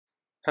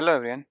Hello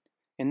everyone.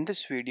 In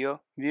this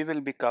video, we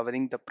will be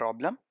covering the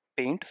problem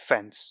paint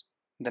fence.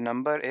 The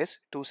number is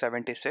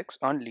 276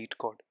 on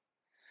LeetCode.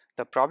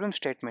 The problem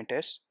statement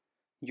is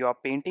you are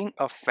painting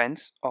a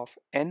fence of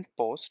n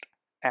posts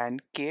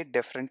and k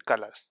different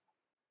colors.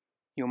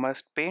 You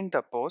must paint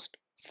the post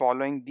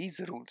following these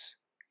rules.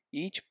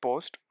 Each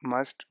post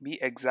must be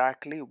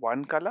exactly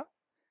one color.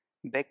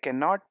 There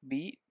cannot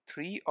be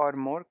three or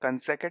more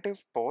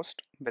consecutive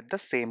posts with the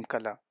same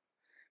color.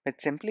 It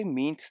simply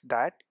means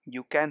that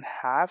you can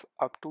have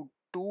up to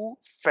two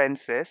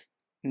fences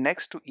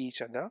next to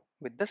each other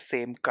with the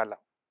same color.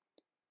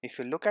 If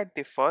you look at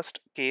the first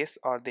case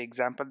or the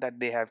example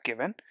that they have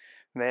given,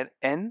 where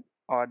n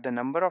or the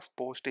number of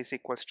posts is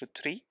equals to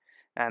 3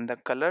 and the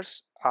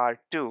colors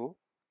are 2,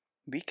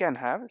 we can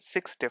have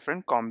 6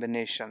 different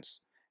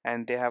combinations,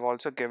 and they have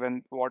also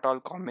given what all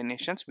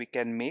combinations we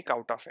can make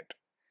out of it.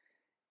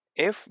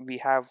 If we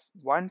have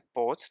one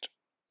post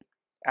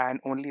and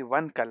only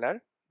one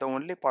color, the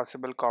only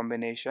possible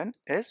combination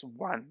is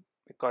 1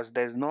 because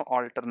there is no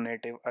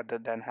alternative other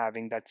than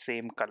having that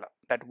same color,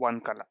 that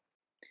one color.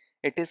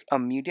 It is a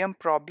medium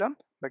problem,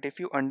 but if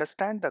you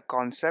understand the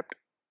concept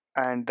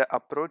and the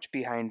approach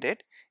behind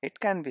it, it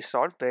can be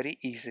solved very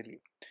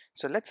easily.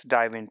 So let's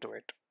dive into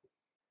it.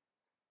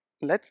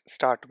 Let's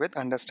start with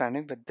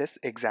understanding with this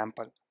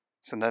example.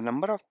 So the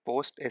number of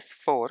posts is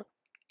 4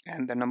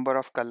 and the number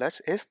of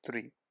colors is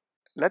 3.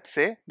 Let's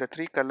say the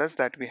 3 colors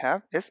that we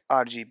have is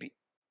RGB.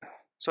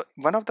 So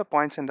one of the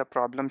points in the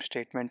problem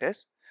statement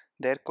is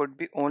there could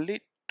be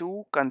only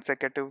 2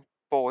 consecutive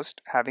posts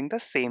having the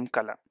same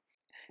color.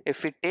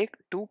 If we take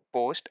 2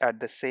 posts at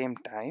the same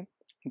time,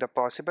 the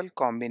possible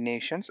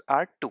combinations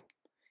are 2.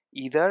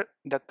 Either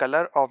the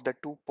color of the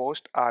 2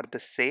 posts are the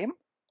same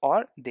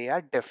or they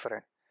are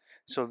different.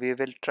 So we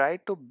will try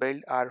to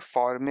build our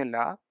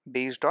formula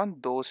based on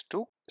those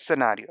two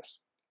scenarios.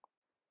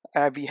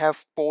 We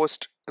have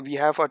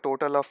a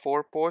total of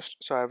 4 posts,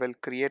 so I will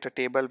create a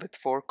table with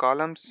 4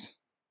 columns.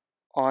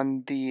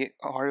 On the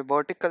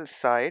vertical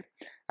side,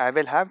 I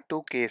will have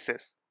two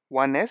cases.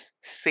 One is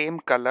same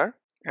color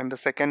and the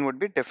second would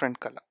be different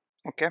color.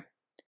 Okay.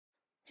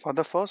 For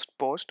the first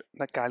post,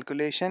 the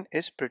calculation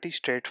is pretty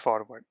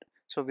straightforward.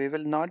 So we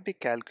will not be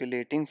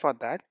calculating for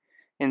that.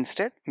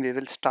 Instead, we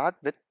will start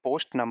with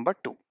post number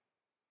 2.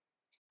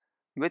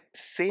 With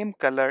same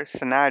color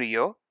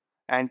scenario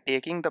and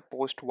taking the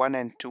post 1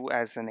 and 2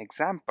 as an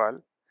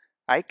example,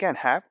 I can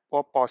have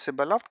a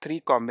possible of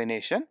 3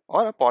 combination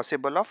or a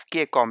possible of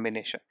k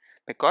combination,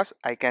 because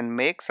I can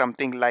make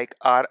something like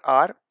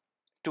RR,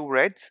 2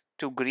 reds,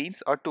 2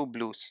 greens or 2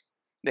 blues.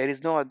 There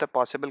is no other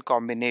possible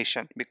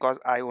combination because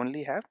I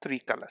only have 3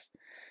 colors.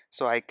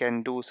 So I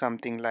can do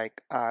something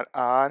like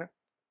RR,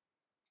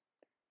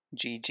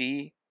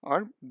 GG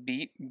or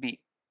BB.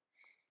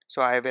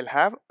 So I will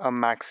have a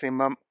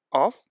maximum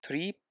of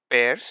 3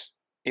 pairs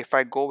if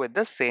I go with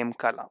the same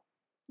color.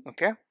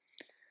 Okay.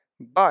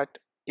 But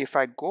if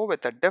I go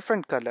with a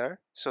different color,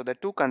 so the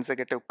 2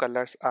 consecutive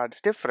colors are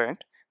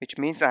different, which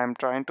means I am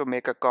trying to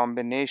make a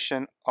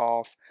combination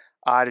of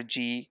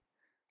RG,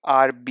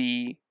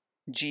 RB,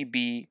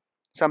 GB,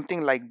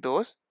 something like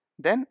those,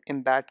 then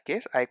in that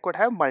case I could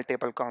have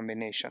multiple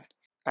combinations.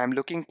 I'm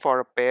looking for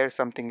a pair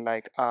something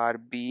like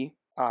RB,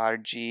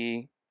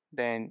 RG,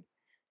 then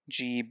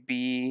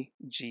GB,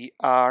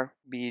 GR,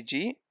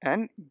 BG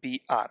and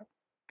BR.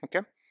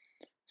 Okay.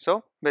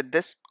 So with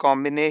this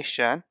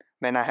combination,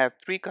 when I have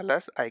 3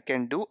 colors, I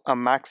can do a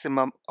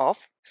maximum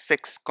of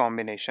 6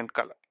 combination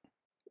color.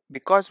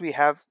 Because we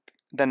have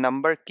the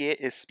number k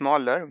is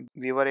smaller,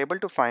 we were able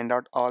to find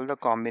out all the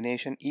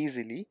combination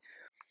easily.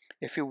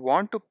 If you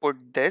want to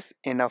put this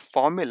in a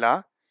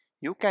formula,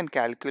 you can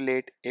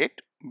calculate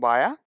it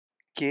via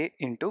k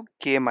into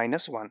k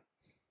minus 1.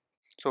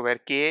 So where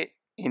k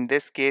in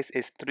this case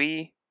is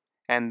 3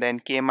 and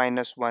then k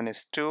minus 1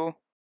 is 2.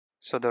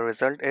 So the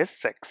result is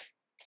 6.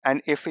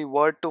 And if we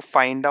were to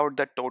find out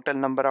the total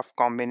number of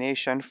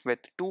combinations with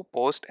 2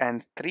 posts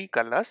and 3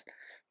 colors,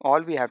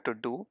 all we have to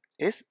do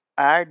is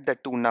add the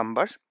two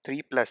numbers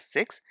 3 plus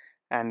 6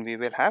 and we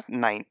will have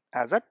 9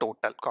 as a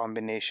total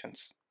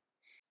combinations.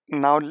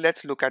 Now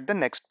let's look at the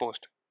next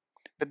post.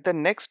 With the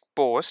next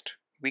post,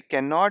 we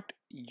cannot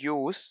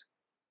use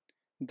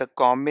the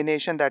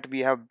combination that we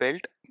have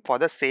built for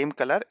the same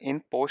color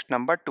in post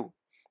number 2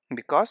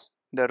 because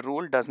the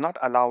rule does not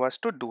allow us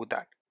to do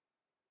that.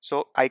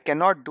 So I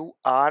cannot do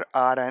R,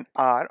 R and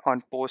R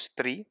on post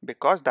 3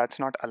 because that's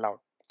not allowed.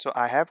 So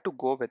I have to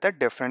go with a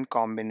different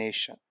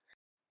combination.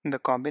 The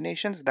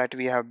combinations that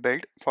we have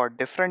built for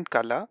different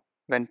color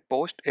when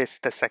post is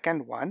the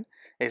second one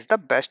is the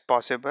best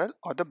possible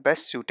or the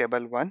best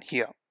suitable one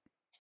here.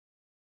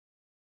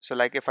 So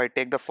like if I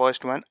take the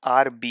first one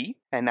RB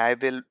and I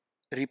will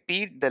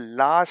repeat the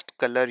last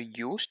color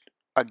used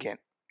again.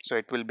 So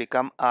it will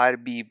become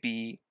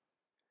RBB,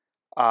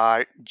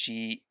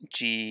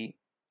 RGG,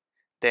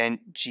 then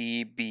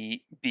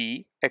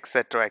GBB,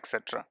 etc.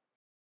 etc.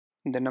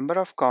 The number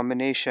of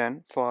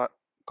combination for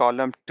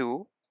column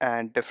 2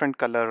 and different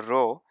color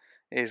row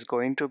is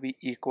going to be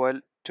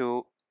equal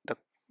to the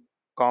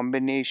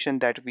combination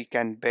that we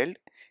can build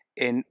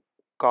in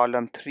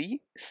column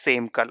 3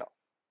 same color,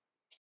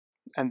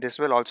 and this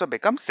will also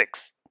become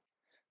 6.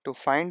 To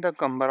find the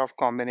number of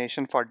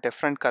combination for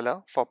different color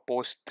for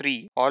post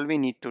 3, all we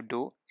need to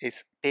do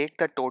is take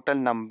the total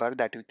number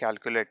that we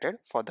calculated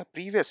for the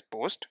previous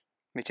post,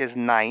 which is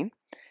 9,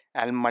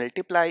 and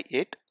multiply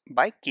it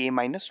by k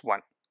minus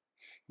 1,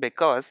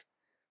 because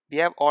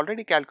we have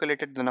already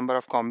calculated the number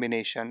of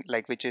combination,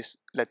 like which is,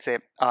 let's say,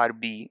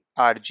 RB,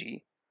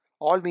 RG.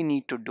 All we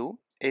need to do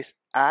is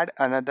add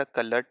another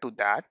color to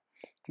that,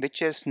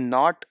 which is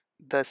not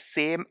the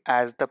same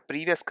as the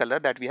previous color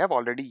that we have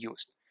already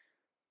used.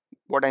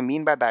 What I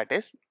mean by that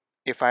is,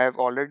 if I have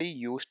already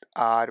used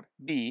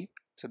RB,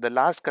 so the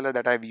last color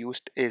that I've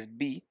used is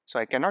B, so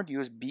I cannot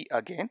use B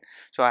again.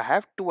 So I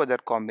have two other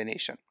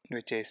combination,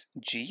 which is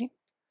G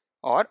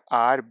or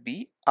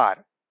RBR.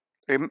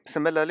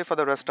 Similarly, for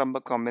the rest number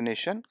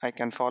combination, I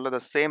can follow the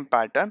same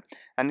pattern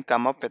and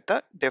come up with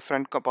a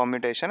different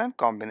permutation and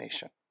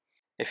combination.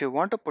 If you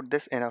want to put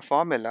this in a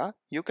formula,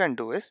 you can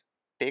do is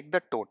take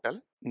the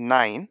total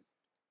 9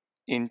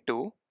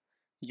 into,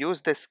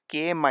 use this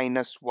k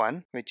minus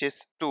 1, which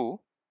is 2,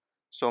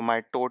 so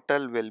my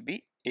total will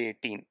be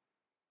 18.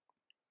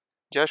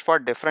 Just for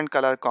different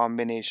color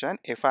combination,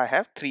 if I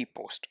have 3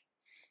 posts,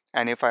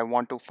 and if I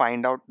want to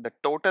find out the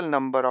total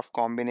number of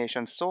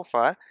combinations so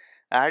far,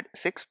 add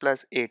 6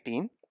 plus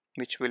 18,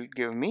 which will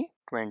give me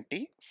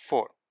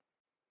 24.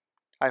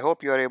 I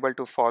hope you are able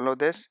to follow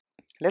this.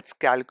 Let's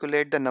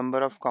calculate the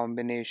number of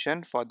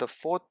combination for the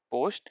fourth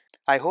post.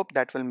 I hope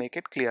that will make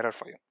it clearer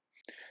for you.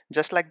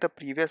 Just like the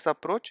previous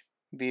approach,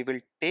 we will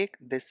take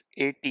this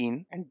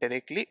 18 and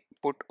directly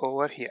put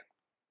over here.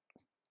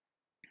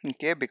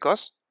 Okay,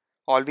 because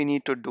all we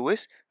need to do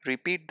is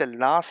repeat the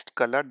last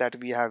color that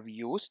we have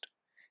used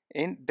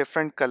in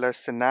different color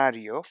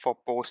scenario for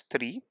post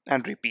 3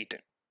 and repeat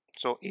it.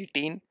 So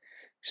 18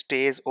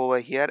 stays over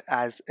here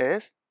as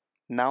is.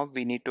 Now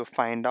we need to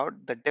find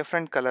out the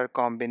different color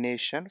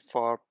combination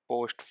for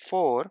post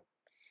 4,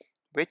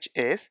 which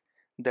is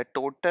the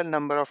total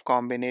number of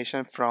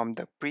combination from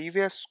the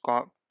previous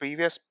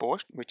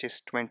post, which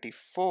is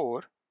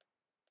 24,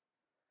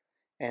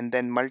 and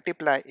then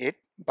multiply it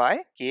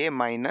by k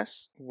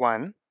minus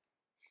 1,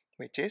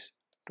 which is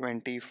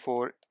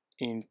 24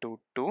 into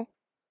 2,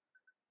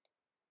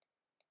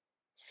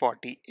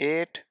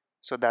 48.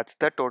 So that's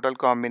the total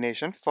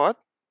combination for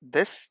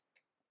this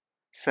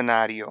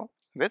scenario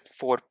with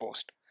 4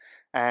 posts.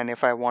 And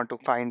if I want to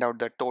find out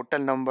the total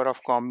number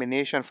of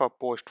combination for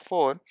post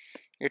 4,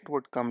 it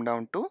would come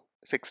down to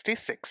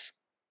 66.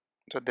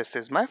 So this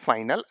is my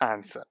final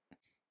answer.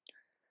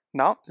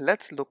 Now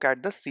let's look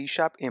at the C#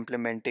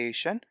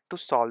 implementation to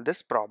solve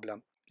this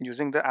problem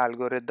using the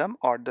algorithm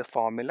or the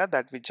formula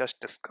that we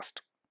just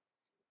discussed.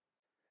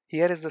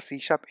 Here is the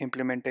C#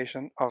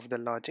 implementation of the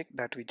logic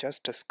that we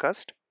just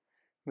discussed.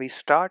 We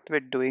start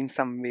with doing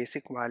some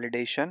basic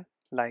validation,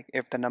 like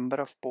if the number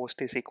of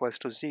posts is equals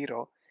to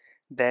 0,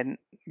 then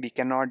we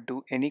cannot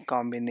do any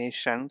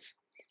combinations.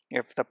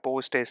 If the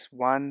post is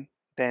 1,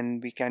 then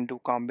we can do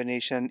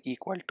combination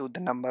equal to the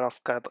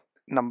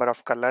number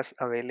of colors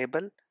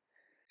available.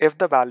 If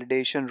the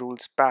validation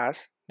rules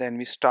pass, then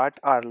we start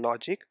our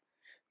logic.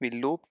 We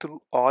loop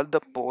through all the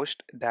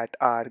posts that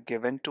are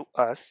given to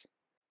us,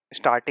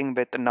 starting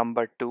with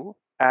number 2.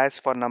 As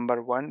for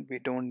number 1, we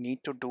don't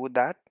need to do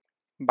that.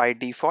 By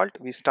default,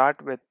 we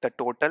start with the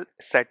total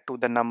set to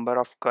the number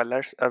of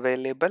colors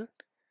available.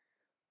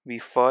 We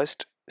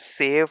first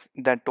save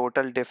the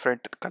total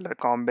different color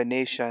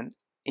combination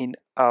in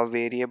a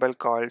variable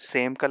called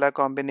same color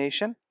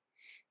combination.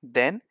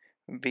 Then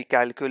we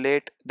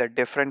calculate the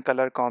different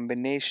color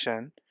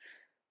combination,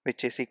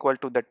 which is equal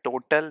to the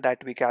total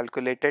that we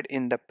calculated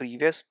in the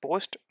previous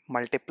post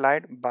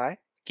multiplied by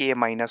k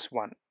minus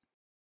 1.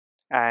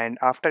 And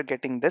after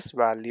getting this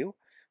value,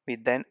 we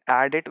then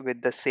add it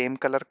with the same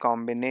color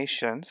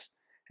combinations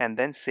and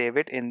then save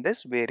it in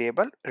this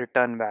variable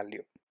return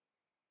value.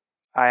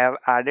 I have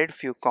added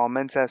few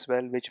comments as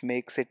well, which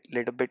makes it a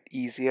little bit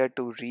easier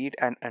to read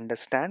and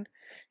understand.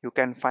 You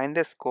can find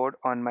this code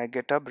on my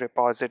GitHub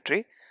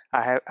repository.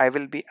 I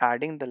will be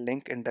adding the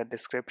link in the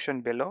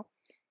description below.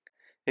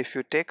 If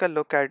you take a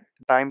look at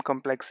time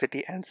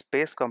complexity and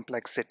space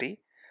complexity,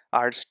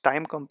 our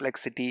time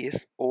complexity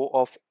is O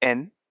of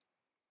n,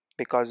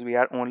 because we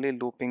are only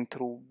looping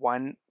through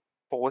one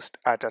post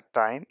at a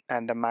time,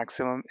 and the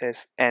maximum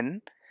is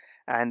n,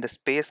 and the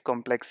space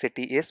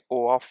complexity is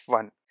O of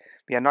 1.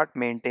 We are not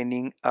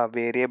maintaining a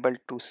variable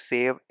to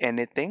save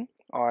anything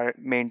or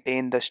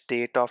maintain the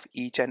state of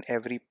each and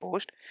every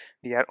post.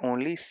 We are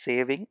only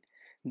saving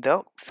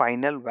the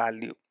final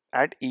value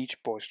at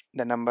each post,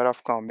 the number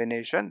of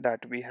combination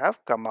that we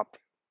have come up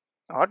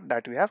or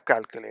that we have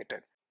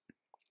calculated.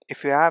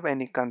 If you have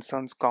any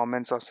concerns,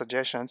 comments or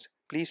suggestions,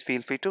 please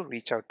feel free to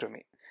reach out to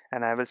me,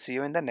 and I will see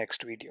you in the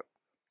next video.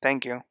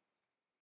 Thank you.